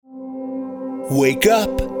Wake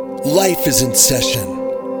up! Life is in session,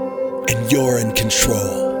 and you're in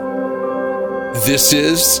control. This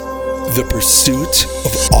is The Pursuit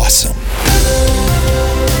of Awesome.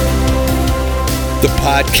 The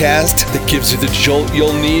podcast that gives you the jolt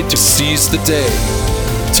you'll need to seize the day,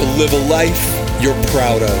 to live a life you're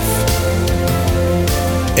proud of.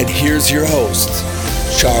 And here's your host,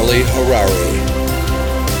 Charlie Harary.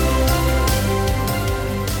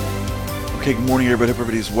 Okay, good morning, everybody. Hope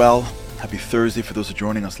everybody's well. Happy Thursday for those who are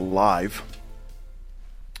joining us live.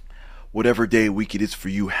 Whatever day, week it is for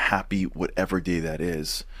you, happy whatever day that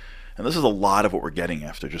is. And this is a lot of what we're getting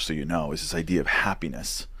after, just so you know, is this idea of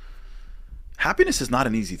happiness. Happiness is not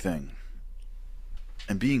an easy thing.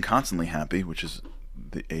 And being constantly happy, which is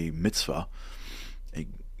a mitzvah, a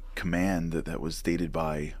command that was stated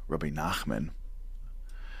by Rabbi Nachman,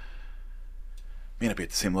 may not be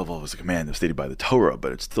at the same level as a command that was stated by the Torah,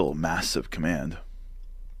 but it's still a massive command.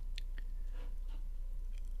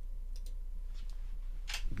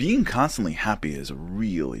 Being constantly happy is a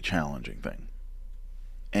really challenging thing.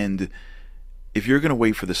 And if you're going to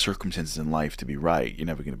wait for the circumstances in life to be right, you're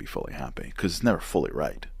never going to be fully happy, because it's never fully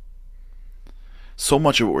right. So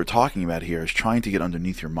much of what we're talking about here is trying to get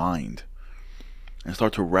underneath your mind and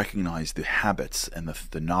start to recognize the habits and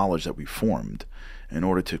the knowledge that we formed in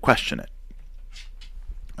order to question it.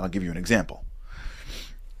 I'll give you an example.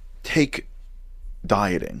 Take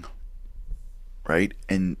dieting, right?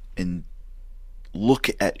 And look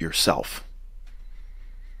at yourself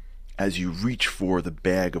as you reach for the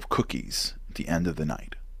bag of cookies at the end of the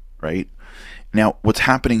night, right? Now, what's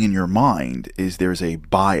happening in your mind is there's a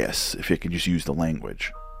bias, if you can just use the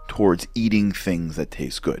language, towards eating things that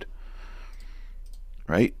taste good,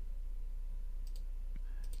 right?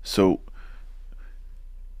 So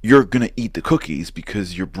you're going to eat the cookies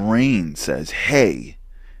because your brain says, hey,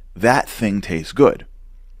 that thing tastes good.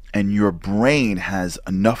 And your brain has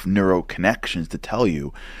enough neural connections to tell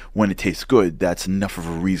you when it tastes good, that's enough of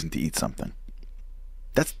a reason to eat something.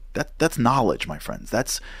 That's knowledge, my friends.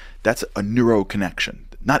 That's a neural connection.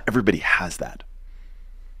 Not everybody has that.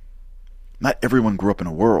 Not everyone grew up in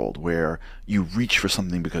a world where you reach for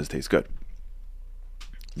something because it tastes good.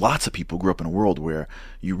 Lots of people grew up in a world where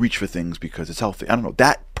you reach for things because it's healthy. I don't know,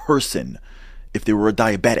 that person, if they were a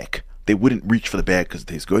diabetic, they wouldn't reach for the bag because it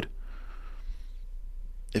tastes good.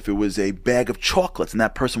 If it was a bag of chocolates and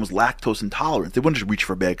that person was lactose intolerant, they wouldn't just reach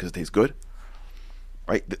for a bag because it tastes good.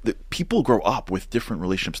 Right? The people grow up with different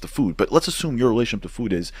relationships to food, but let's assume your relationship to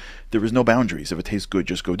food is there is no boundaries. If it tastes good,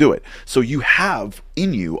 just go do it. So you have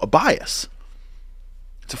in you a bias.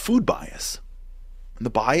 It's a food bias. And the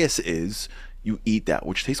bias is you eat that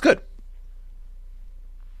which tastes good.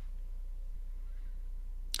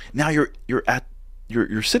 Now you're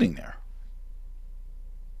sitting there,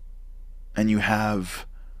 and you have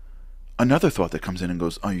another thought that comes in and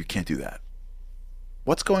goes, oh, you can't do that.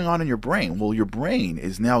 What's going on in your brain? Well, your brain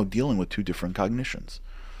is now dealing with two different cognitions.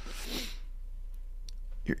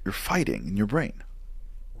 You're fighting in your brain.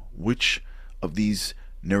 Which of these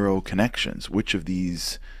neural connections, which of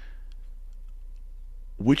these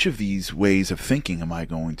ways of thinking am I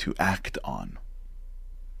going to act on?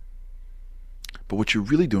 But what you're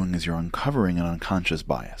really doing is you're uncovering an unconscious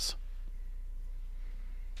bias.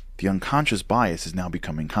 The unconscious bias is now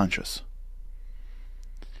becoming conscious.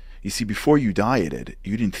 You see, before you dieted,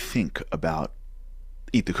 you didn't think about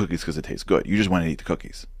eat the cookies because it tastes good. You just wanted to eat the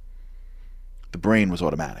cookies. The brain was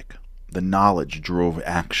automatic. The knowledge drove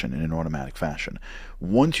action in an automatic fashion.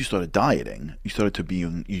 Once you started dieting, you started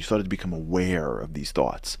to become aware of these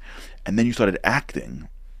thoughts, and then you started acting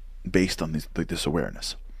based on this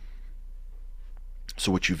awareness.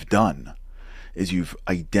 So what you've done is you've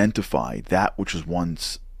identified that which was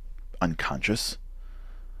once unconscious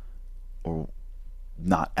or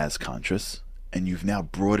not as conscious, and you've now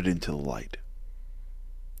brought it into the light.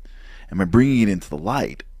 And by bringing it into the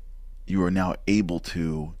light, you are now able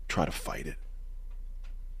to try to fight it.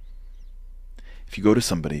 If you go to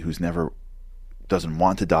somebody who's doesn't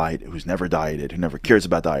want to diet, who's never dieted, who never cares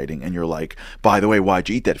about dieting, and you're like, by the way, why'd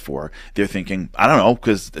you eat that for? They're thinking, I don't know,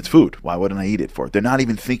 because it's food. Why wouldn't I eat it for? They're not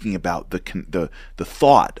even thinking about the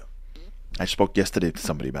thought. I spoke yesterday to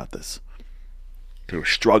somebody about this. They were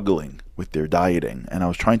struggling with their dieting, and I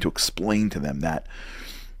was trying to explain to them that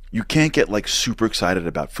you can't get like super excited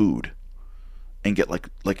about food and get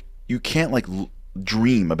like you can't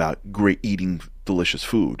dream about great eating delicious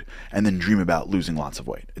food and then dream about losing lots of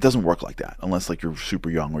weight. It doesn't work like that unless like you're super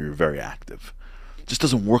young or you're very active. It just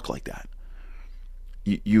doesn't work like that.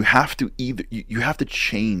 You have to you have to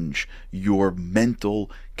change your mental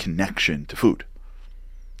connection to food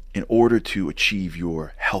in order to achieve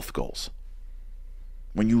your health goals.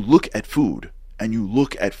 When you look at food, and you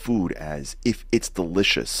look at food as if it's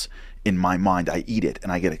delicious in my mind, I eat it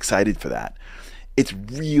and I get excited for that. It's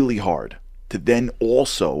really hard to then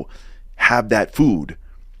also have that food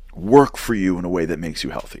work for you in a way that makes you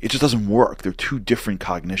healthy. It just doesn't work. They're two different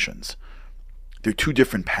cognitions. They're two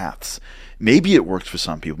different paths. Maybe it works for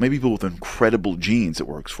some people. Maybe people with incredible genes it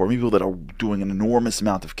works for. Maybe people that are doing an enormous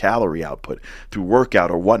amount of calorie output through workout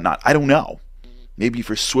or whatnot. I don't know. Maybe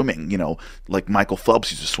for swimming, like Michael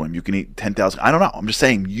Phelps used to swim, you can eat 10,000. I don't know. I'm just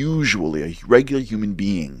saying usually a regular human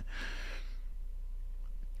being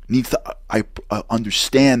needs to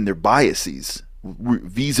understand their biases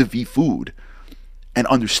vis-a-vis food and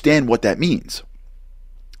understand what that means.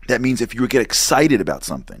 That means if you get excited about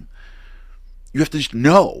something, you have to just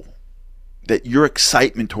know that your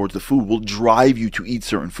excitement towards the food will drive you to eat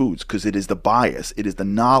certain foods because it is the bias, it is the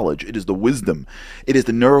knowledge, it is the wisdom, it is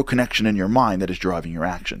the neuroconnection in your mind that is driving your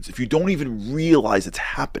actions. If you don't even realize it's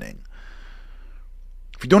happening,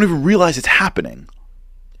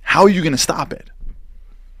 how are you going to stop it?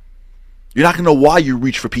 You're not going to know why you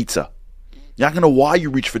reach for pizza. You're not going to know why you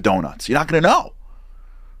reach for donuts. You're not going to know.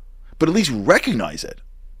 But at least recognize it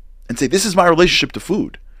and say, this is my relationship to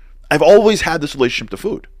food. I've always had this relationship to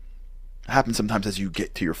food. It happens sometimes as you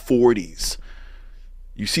get to your 40s.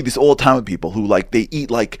 You see this all the time with people who they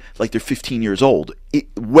eat like they're 15 years old,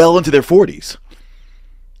 well into their 40s.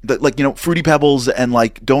 Fruity Pebbles and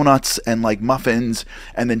donuts and muffins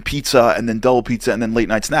and then pizza and then double pizza and then late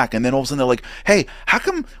night snack, and then all of a sudden they're like, hey, how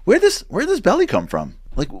come where did this belly come from?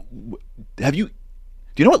 Do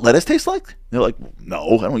you know what lettuce tastes like? They're like,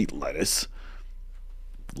 no, I don't eat lettuce.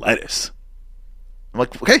 I'm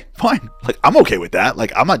like, okay, fine. I'm okay with that.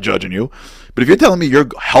 I'm not judging you. But if you're telling me your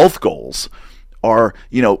health goals are,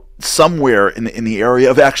 somewhere in the area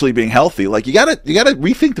of actually being healthy, you gotta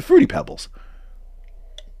rethink the Fruity Pebbles.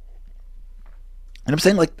 And I'm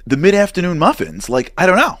saying the mid-afternoon muffins, I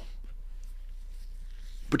don't know.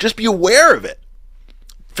 But just be aware of it.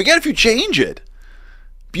 Forget if you change it.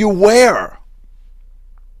 Be aware.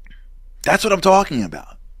 That's what I'm talking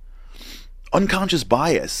about. Unconscious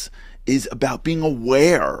bias is about being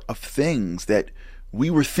aware of things that we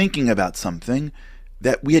were thinking about something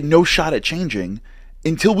that we had no shot at changing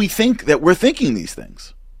until we think that we're thinking these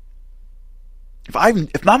things. If I'm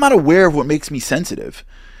not aware of what makes me sensitive,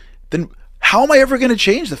 then how am I ever going to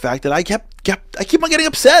change the fact that I keep on getting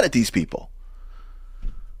upset at these people?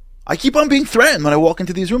 I keep on being threatened when I walk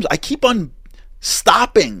into these rooms. I keep on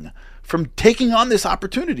stopping from taking on this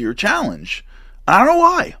opportunity or challenge. I don't know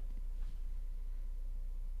why.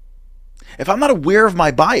 If I'm not aware of my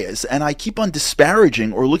bias and I keep on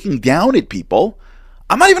disparaging or looking down at people,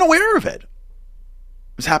 I'm not even aware of it.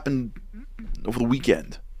 This happened over the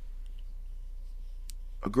weekend.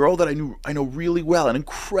 A girl that I know really well, an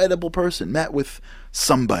incredible person, met with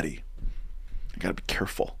somebody. I gotta be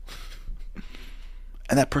careful.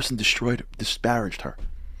 And that person disparaged her.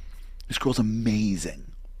 This girl's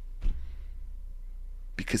amazing.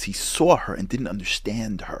 Because he saw her and didn't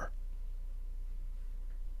understand her.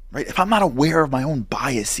 Right? If I'm not aware of my own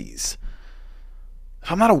biases,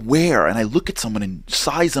 if I'm not aware and I look at someone and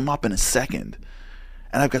size them up in a second,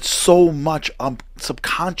 and I've got so much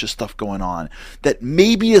subconscious stuff going on that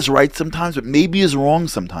maybe is right sometimes, but maybe is wrong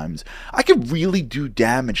sometimes, I can really do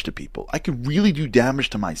damage to people. I can really do damage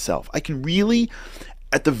to myself. I can really,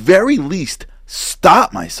 at the very least,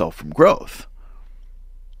 stop myself from growth.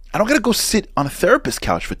 I don't got to go sit on a therapist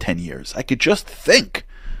couch for 10 years. I could just think.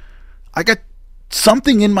 I got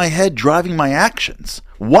something in my head driving my actions.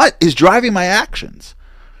 What is driving my actions?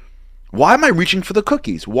 Why am I reaching for the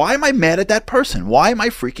cookies? Why am I mad at that person? Why am I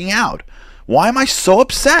freaking out? Why am I so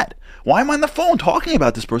upset? Why am I on the phone talking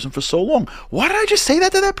about this person for so long? Why did I just say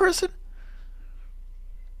that to that person?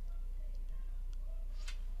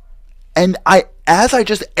 And as I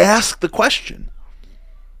just ask the question,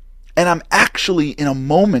 and I'm actually in a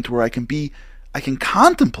moment where I can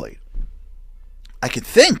contemplate, I can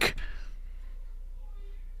think,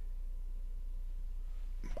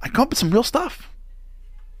 I come up with some real stuff.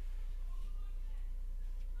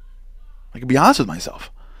 I can be honest with myself.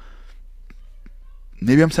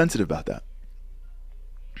 Maybe I'm sensitive about that.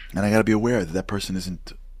 And I got to be aware that person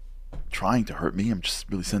isn't trying to hurt me. I'm just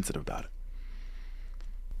really sensitive about it.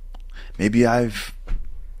 Maybe I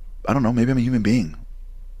don't know, maybe I'm a human being.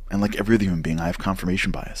 And like every other human being, I have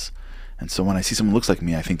confirmation bias. And so when I see someone who looks like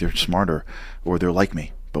me, I think they're smarter or they're like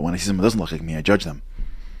me. But when I see someone who doesn't look like me, I judge them.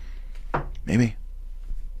 Maybe.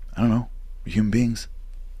 I don't know. We're human beings.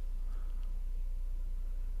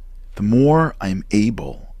 The more I'm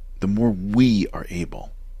able, the more we are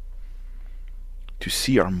able to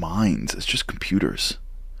see our minds as just computers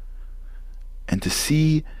and to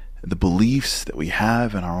see the beliefs that we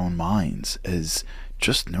have in our own minds as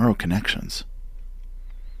just neuroconnections,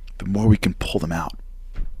 the more we can pull them out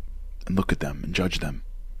and look at them and judge them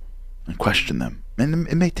and question them. And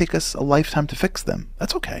it may take us a lifetime to fix them.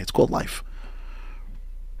 That's okay. It's called life.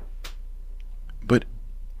 But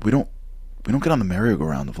we don't get on the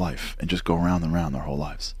merry-go-round of life and just go round and round our whole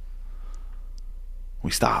lives.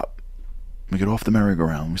 We stop. We get off the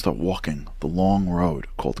merry-go-round and we start walking the long road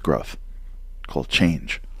called growth, called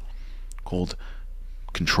change, called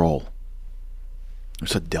control. We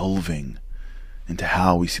start delving into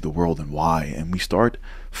how we see the world and why, and we start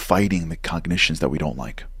fighting the cognitions that we don't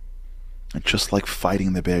like. And just like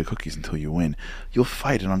fighting the bag of cookies until you win, you'll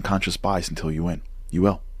fight an unconscious bias until you win. You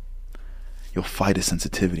will. You'll fight a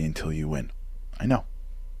sensitivity until you win. I know.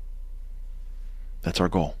 That's our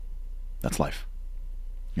goal. That's life.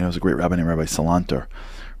 There's a great rabbi named Rabbi Salanter.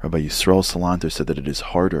 Rabbi Yisrael Salanter said that it is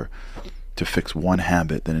harder to fix one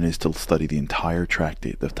habit than it is to study the entire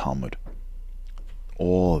tractate of Talmud.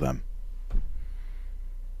 All of them.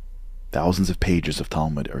 Thousands of pages of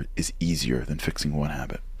Talmud is easier than fixing one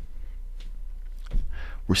habit.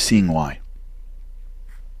 We're seeing why.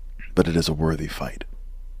 But it is a worthy fight.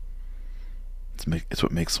 It's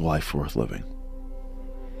what makes life worth living.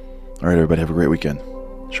 All right, everybody, have a great weekend.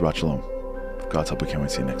 Shabbat Shalom. God's help, we can't wait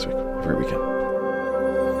to see you next week. Have a great weekend.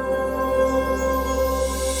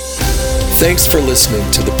 Thanks for listening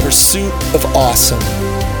to The Pursuit of Awesome.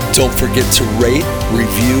 Don't forget to rate,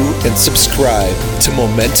 review, and subscribe to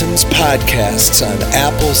Momentum's podcasts on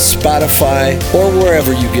Apple, Spotify, or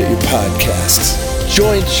wherever you get your podcasts.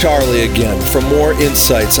 Join Charlie again for more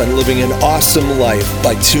insights on living an awesome life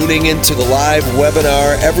by tuning into the live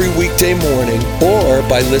webinar every weekday morning or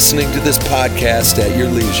by listening to this podcast at your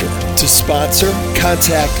leisure. To sponsor,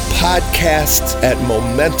 contact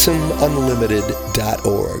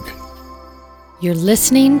podcasts@momentumunlimited.org. You're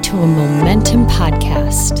listening to a Momentum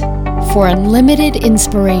podcast. For unlimited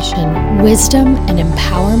inspiration, wisdom, and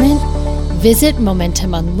empowerment, visit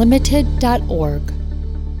momentumunlimited.org.